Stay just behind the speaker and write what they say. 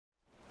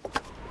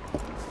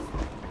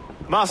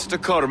Master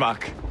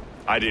Cormac,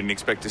 I didn't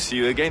expect to see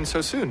you again so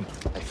soon.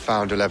 I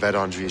found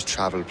Verendrye's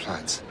travel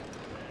plans.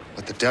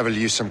 But the devil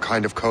used some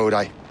kind of code.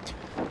 I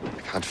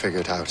can't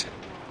figure it out.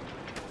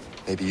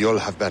 Maybe you'll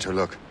have better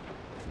luck.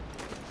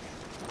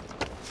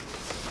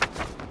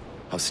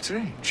 How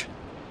strange.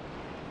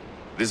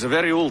 It is a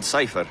very old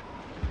cipher.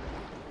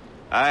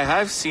 I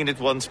have seen it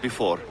once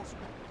before.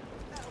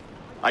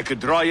 I could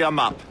draw you a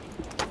map.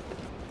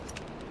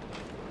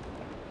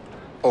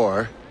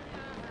 Or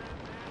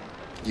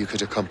you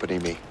could accompany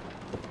me.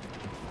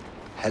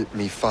 Help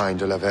me find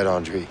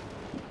Verendrye.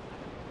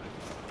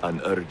 An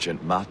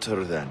urgent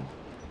matter, then.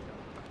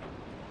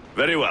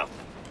 Very well.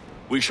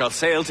 We shall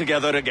sail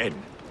together again.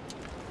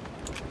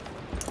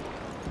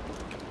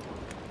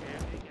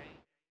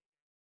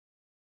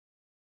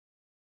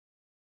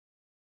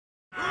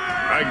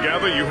 I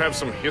gather you have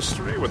some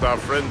history with our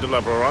friend de la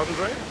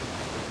Verendrye?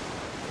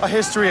 A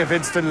history of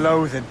instant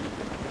loathing.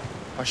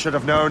 I should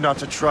have known not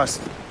to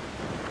trust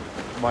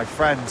my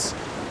friends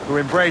who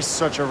embraced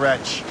such a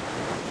wretch.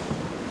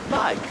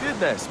 My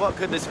goodness, what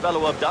could this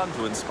fellow have done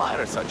to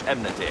inspire such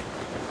enmity?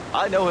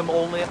 I know him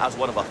only as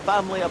one of a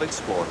family of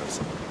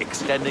explorers,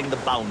 extending the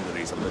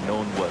boundaries of the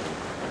known world.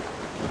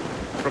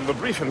 From the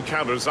brief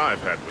encounters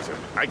I've had with him,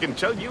 I can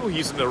tell you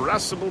he's an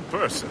irascible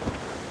person.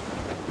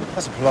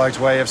 That's a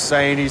polite way of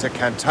saying he's a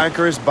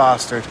cantankerous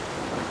bastard.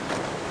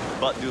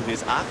 But do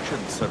his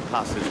actions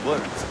surpass his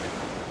words?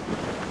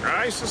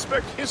 I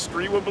suspect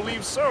history will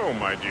believe so,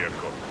 my dear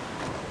cook.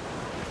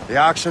 The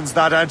actions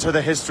that enter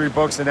the history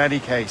books in any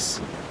case.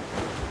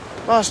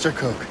 Master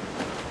Cook,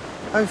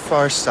 how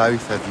far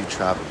south have you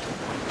traveled?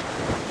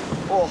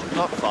 Oh,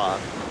 not far.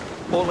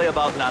 Only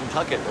about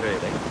Nantucket,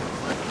 really.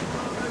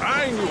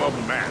 I knew a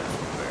man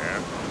there,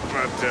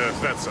 but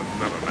that's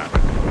another matter.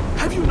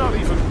 Have you not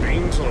even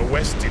been to the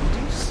West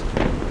Indies?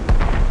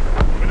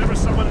 Whenever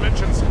someone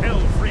mentions hell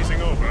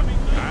freezing over,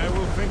 I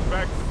will think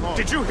back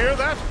fondly. Did you hear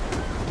that?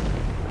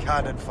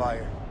 Cannon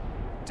fire.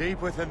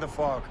 Deep within the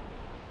fog.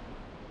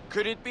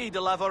 Could it be de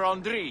la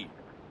Verendrye?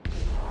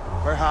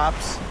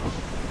 Perhaps.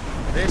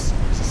 This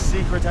is a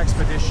secret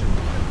expedition.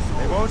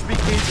 They won't be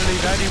keen to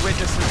leave any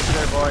witnesses to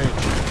their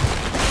voyage.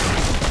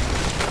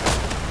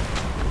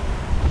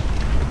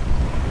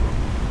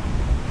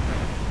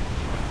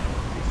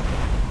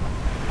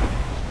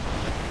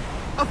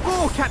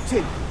 Aboard,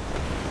 Captain!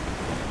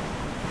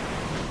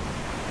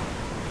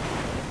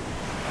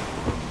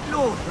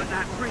 Lord, but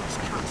that bridge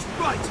cuts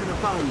right to the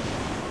bone.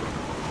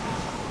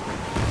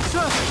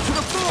 Sir, to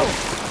the fore!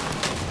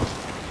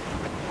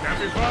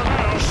 Happy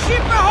farewell!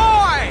 Ship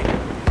ahoy!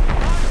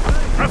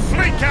 A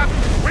fleet,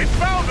 Captain! We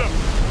found them!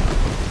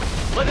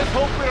 Let us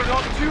hope we are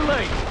not too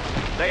late.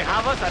 They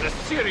have us at a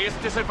serious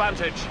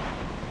disadvantage.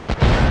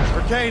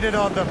 We're gaining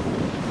on them.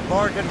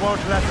 Morgan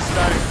won't let us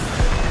down.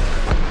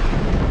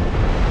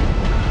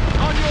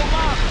 On your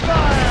mark!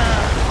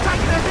 Fire!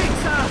 Take the hit,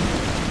 sir!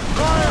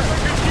 Fire! We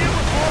can deal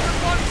with more than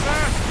one,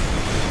 sir!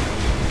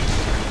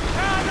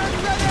 Cannon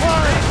ready!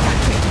 Fire!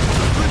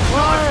 Good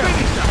Fire!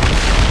 finisher!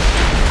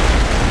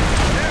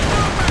 There's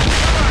no match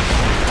for us!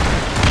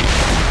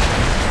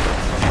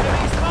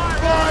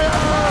 Fire!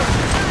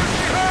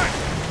 Seriously hurt!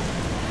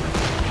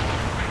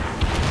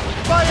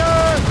 Fire!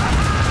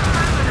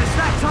 It's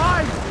that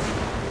time!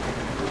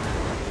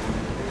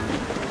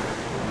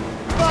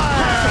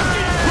 Fire!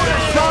 Put a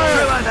shot Fire!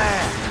 through her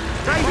there!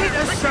 They hit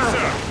us, Quickly, sir!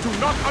 sir! Do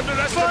not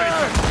underestimate Fire!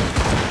 them!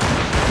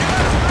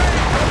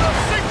 They'll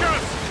sink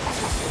us!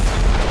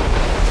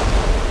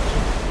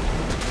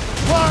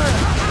 Fire!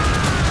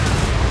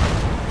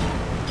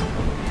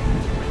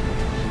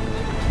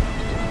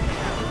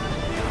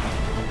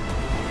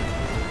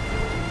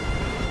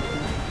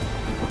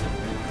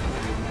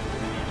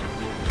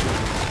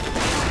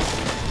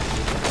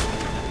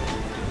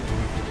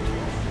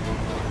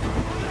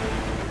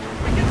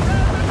 We can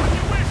tell them what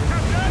you wish,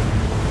 Captain!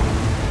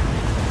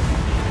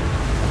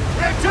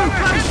 They're too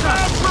close, sir!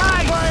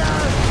 Right!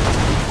 Fire!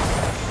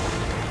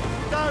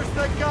 Douse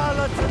the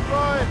gallants and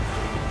royals!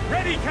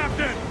 Ready,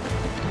 Captain!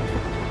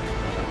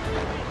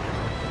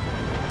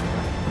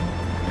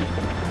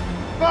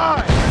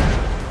 Fire!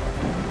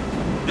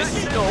 This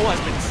snow has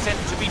been sent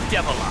to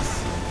bedevil us.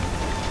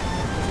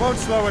 It won't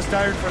slow us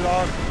down for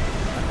long,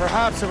 and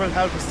perhaps it will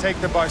help us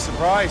take them by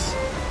surprise.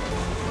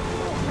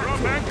 Drop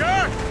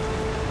anchor!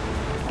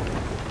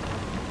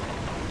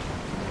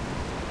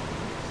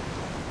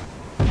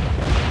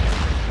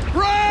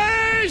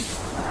 Brace!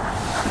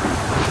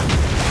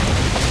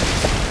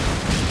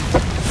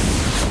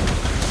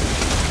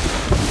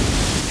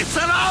 It's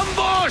an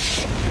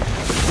ambush!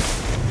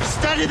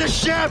 Steady the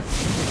ship!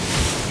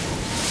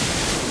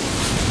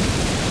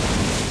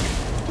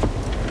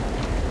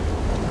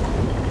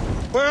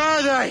 Where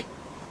are they?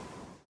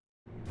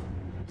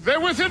 They're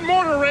within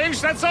mortar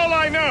range, that's all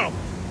I know!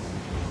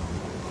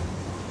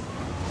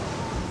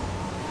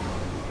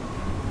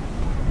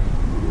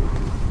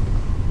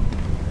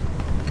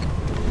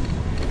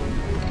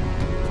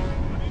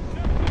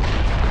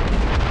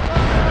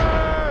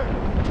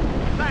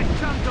 That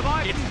chunk of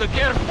ice! It's the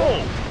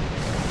Gerfault.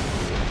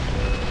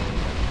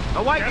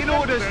 Awaiting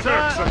orders, Their sir.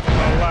 nerves up to the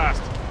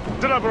last.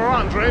 Dilla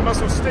Verendrye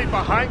must have stayed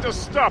behind to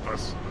stop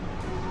us.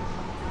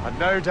 And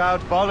no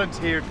doubt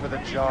volunteered for the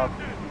job.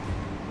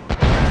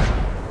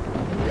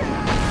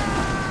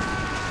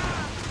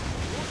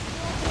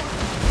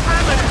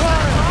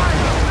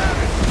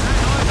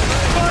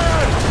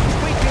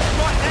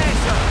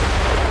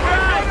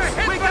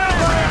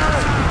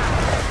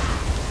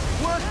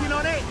 Working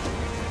on it.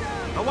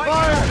 Awaiting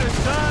orders,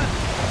 sir.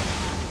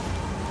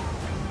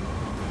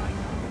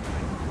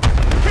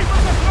 Keep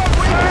us afloat,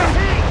 sir!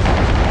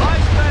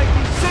 Iceberg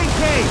is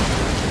sinking.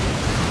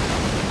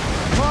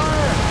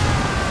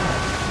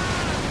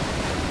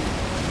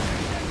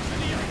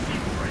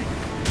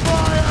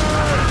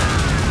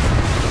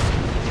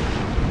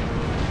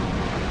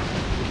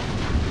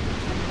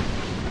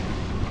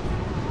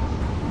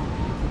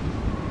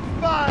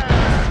 Fire!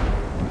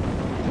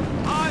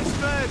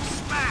 Iceberg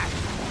smash.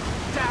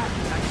 Damn,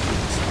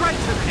 straight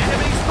to the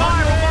enemy's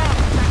fire alarm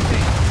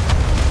tactic.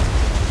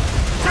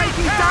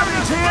 Taking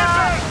damage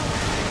here.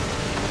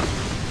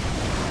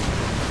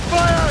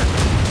 Fire!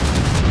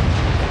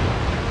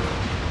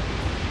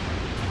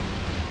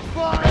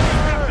 Fire!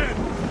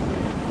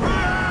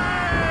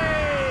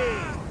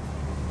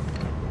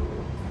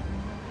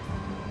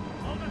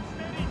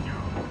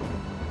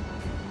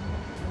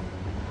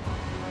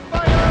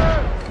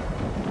 Fire!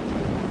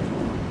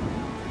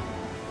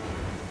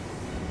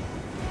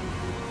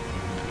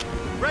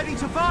 Ready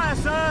to fire,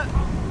 sir.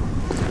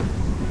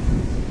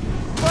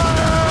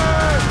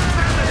 Fire!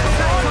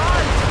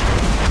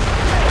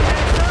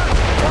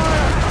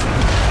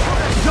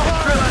 Shot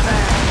driller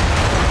there.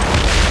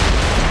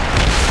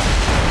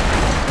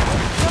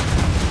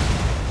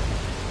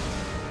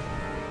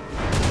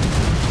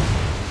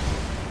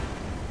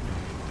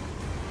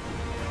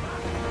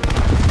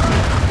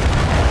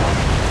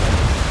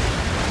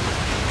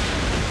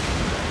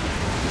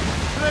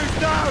 Close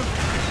down!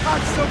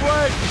 Catch the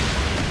wind!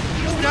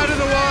 He's out of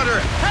the water!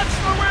 Catch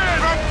the wind!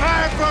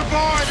 Prepare for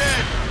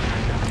boarding!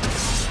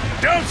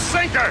 Don't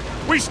sink her!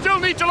 We still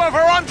need to Dilla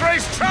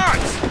Verendrye's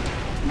charts!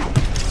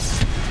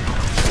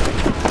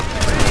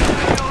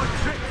 Your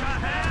trip to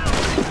hell.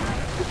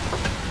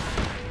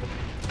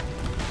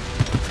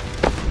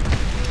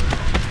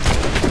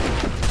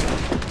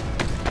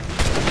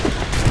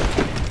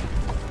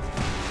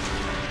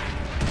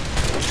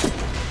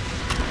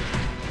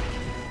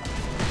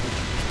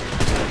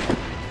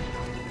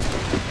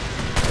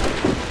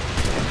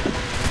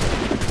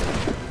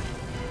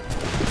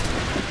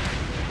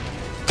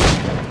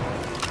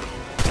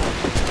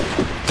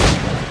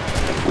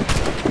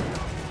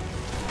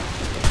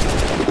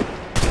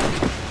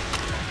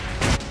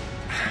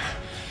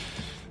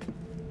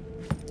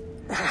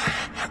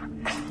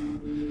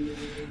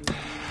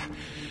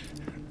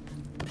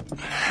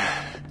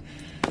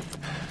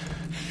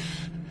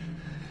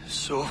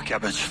 So,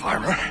 cabbage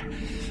farmer,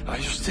 are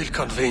you still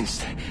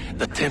convinced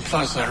the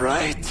Templars are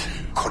right?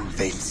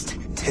 Convinced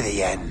to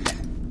the end.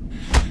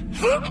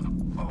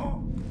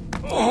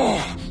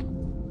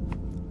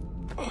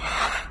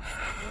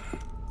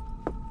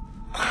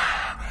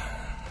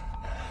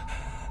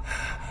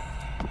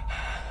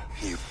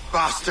 You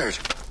bastard!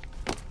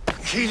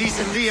 Keelys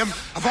and Liam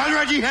have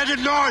already headed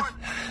north!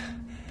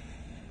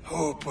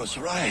 Hope was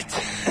right.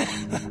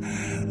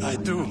 I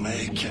do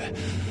make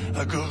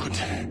a good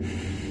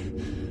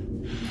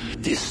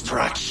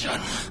distraction.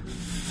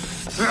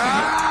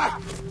 Ah!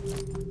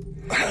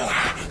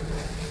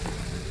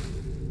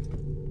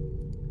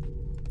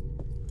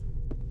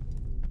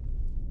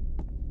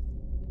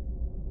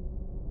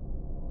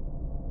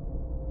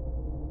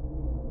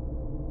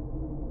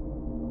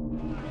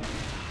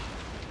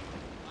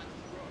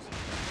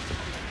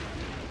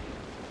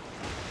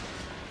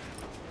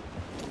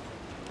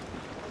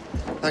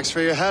 Thanks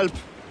for your help,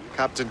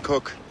 Captain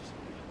Cook.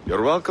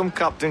 You're welcome,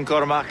 Captain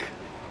Cormac.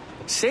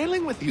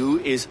 Sailing with you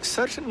is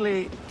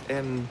certainly,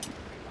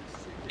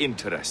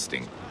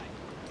 interesting.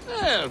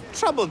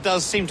 Trouble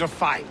does seem to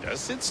find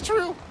us, it's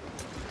true.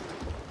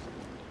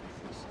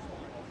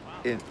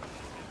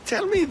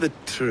 Tell me the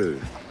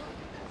truth.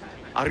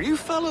 Are you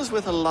fellows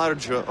with a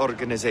larger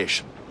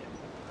organization?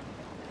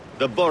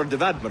 The Board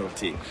of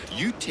Admiralty.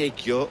 You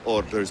take your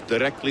orders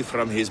directly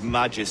from His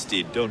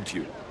Majesty, don't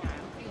you?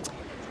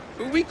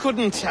 We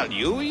couldn't tell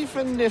you,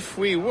 even if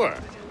we were.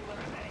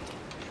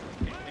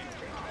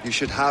 You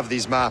should have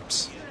these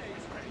maps.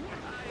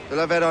 The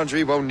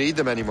Verendrye won't need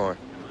them anymore.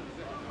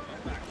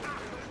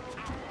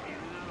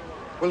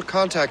 We'll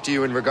contact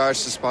you in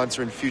regards to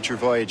sponsoring future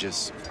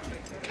voyages,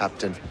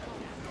 Captain.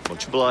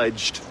 Much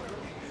obliged.